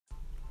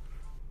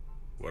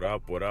What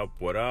up, what up,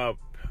 what up?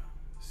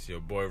 It's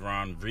your boy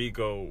Ron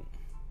Rigo.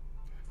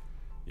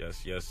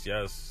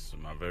 Yes.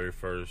 My very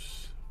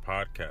first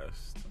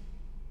podcast.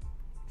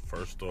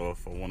 First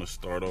off, I want to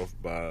start off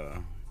by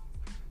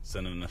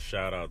sending a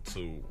shout out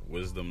to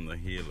Wisdom the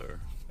Healer.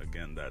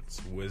 Again,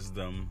 that's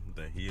Wisdom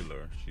the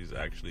Healer. She's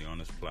actually on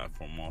this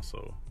platform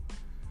also.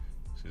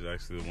 She's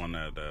actually the one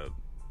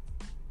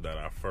that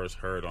I first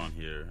heard on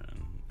here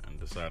and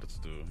decided to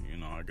do,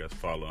 I guess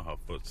follow her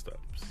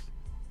footsteps.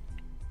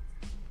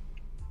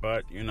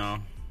 But, we're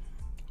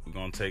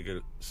going to take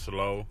it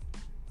slow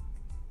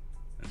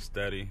and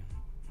steady.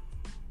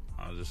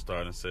 I'll just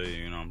start and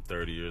say, I'm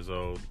 30 years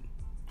old.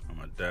 I'm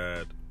a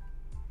dad.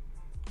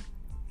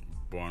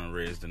 Born and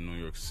raised in New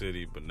York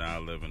City, but now I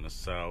live in the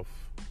South,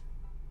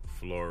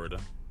 Florida,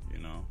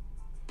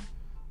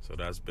 So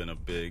that's been a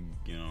big,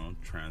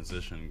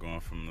 transition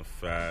going from the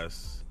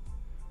fast,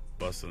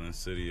 bustling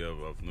city of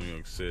New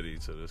York City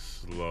to the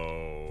slow-paced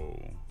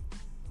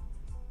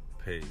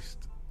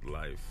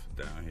life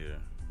down here,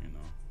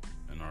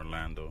 in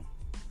Orlando.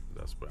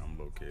 That's where I'm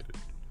located.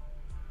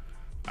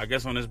 I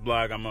guess on this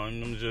blog, I'm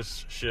gonna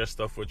just share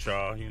stuff with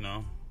y'all,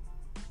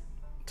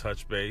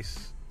 touch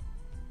base,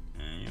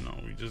 and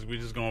we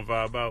just gonna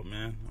vibe out,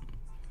 man.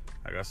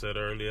 Like I said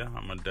earlier,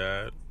 I'm a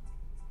dad.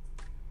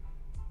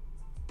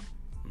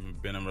 I've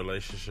been in a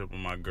relationship with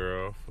my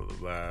girl for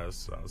the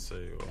last, I'd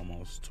say,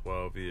 almost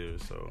 12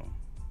 years. So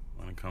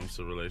when it comes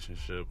to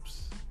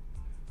relationships,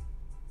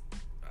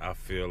 I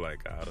feel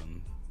like I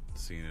done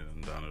seen it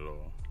and done it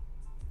all.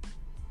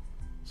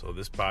 So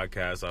this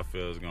podcast, I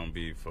feel, is going to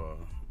be for,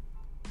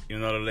 the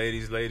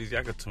ladies,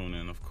 y'all can tune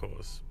in, of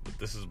course. But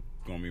this is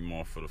going to be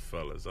more for the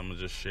fellas. I'm going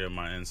to just share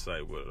my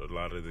insight with a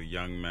lot of the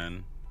young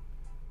men,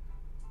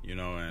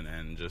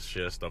 and just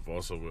share stuff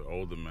also with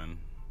older men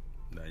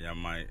that y'all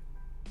might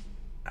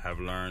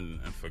have learned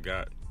and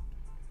forgot.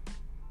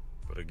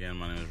 But again,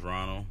 my name is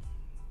Ronald.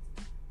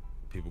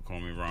 People call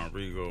me Ron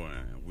Rigo,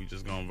 and we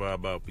just going to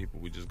vibe out,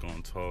 people. We just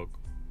going to talk.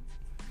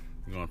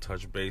 We're going to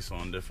touch base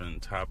on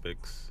different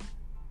topics.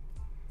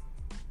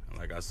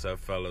 Like I said,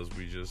 fellas,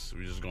 we just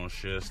gonna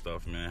share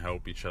stuff, man.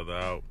 Help each other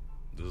out.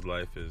 This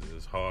life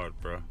is hard,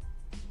 bro.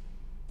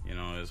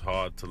 It's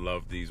hard to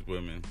love these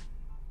women.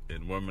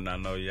 And women, I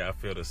know y'all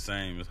feel the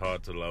same. It's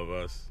hard to love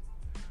us.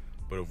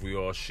 But if we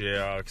all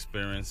share our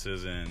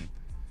experiences and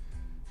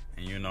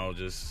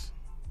just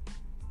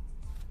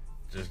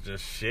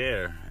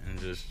share and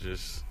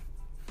just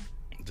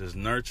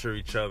nurture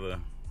each other,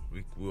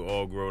 we'll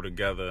all grow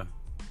together,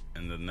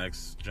 and the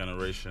next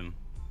generation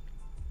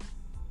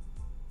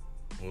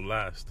will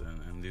last,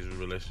 and these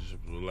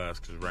relationships will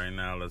last. Because right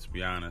now, let's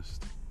be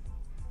honest,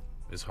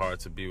 it's hard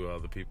to be with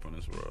other people in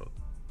this world.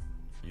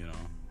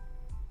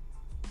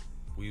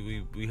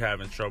 We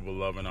having trouble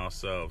loving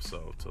ourselves,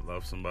 so to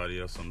love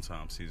somebody else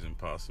sometimes seems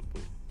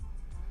impossible.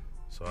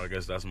 So I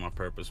guess that's my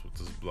purpose with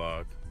this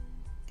blog.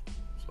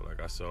 So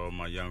like I said, all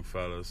my young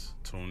fellas,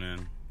 tune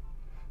in.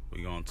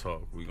 We gonna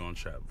talk, we gonna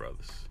chat,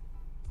 brothers.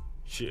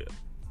 Cheers.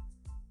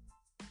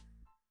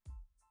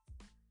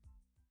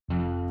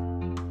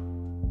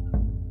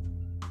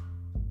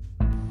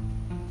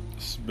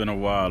 It's been a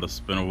while.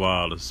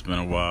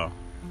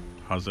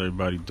 How's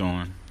everybody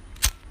doing?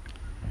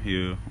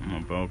 Here on my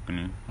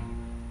balcony.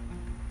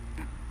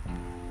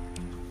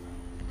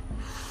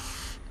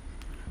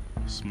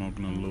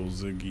 Smoking a little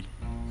Ziggy.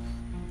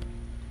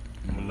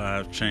 My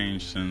life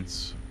changed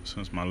since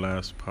my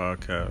last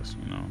podcast,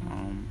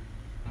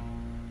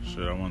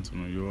 I went to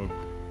New York.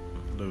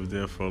 Lived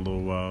there for a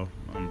little while.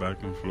 I'm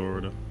back in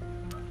Florida.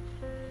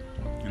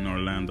 In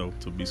Orlando,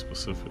 to be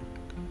specific.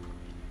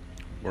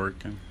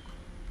 Working.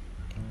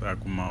 Back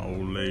with my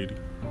old lady,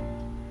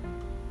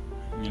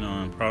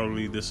 and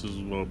probably this is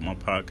what my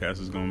podcast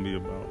is going to be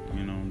about,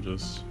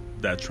 just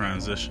that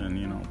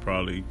transition,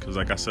 probably, because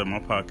like I said, my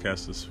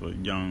podcast is for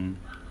young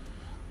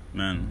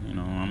men.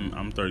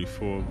 I'm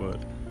 34,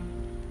 but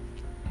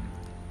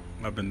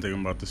I've been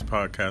thinking about this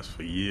podcast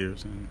for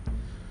years, and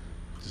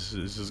it's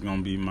just going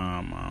to be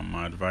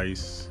my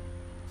advice,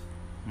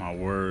 my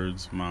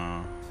words,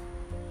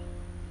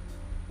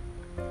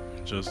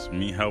 just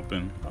me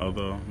helping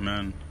other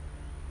men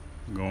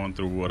going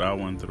through what I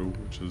went through,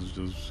 which is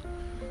just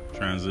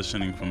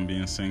transitioning from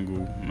being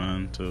single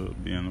man to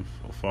being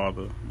a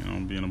father,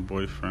 being a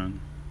boyfriend,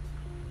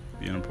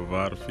 being a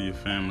provider for your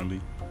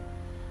family,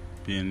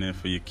 being there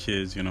for your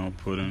kids,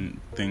 putting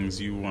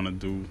things you want to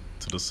do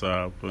to the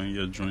side, putting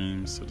your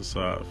dreams to the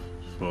side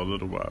for a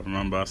little while.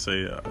 Remember,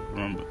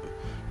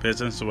 pay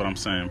attention to what I'm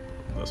saying.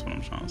 That's what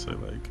I'm trying to say.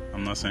 Like,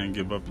 I'm not saying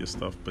give up your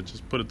stuff, but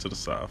just put it to the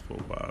side for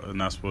a while.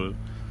 And that's what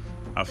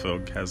I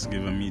felt has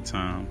given me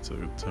time to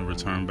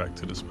return back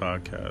to this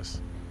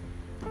podcast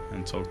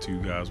and talk to you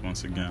guys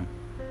once again.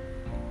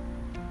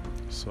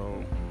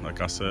 So, like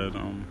I said,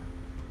 I'll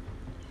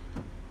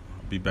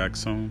be back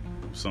soon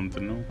with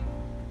something new.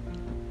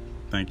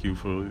 Thank you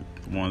for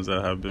the ones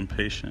that have been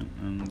patient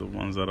and the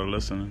ones that are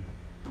listening.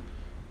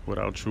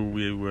 Without you,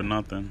 we're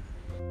nothing.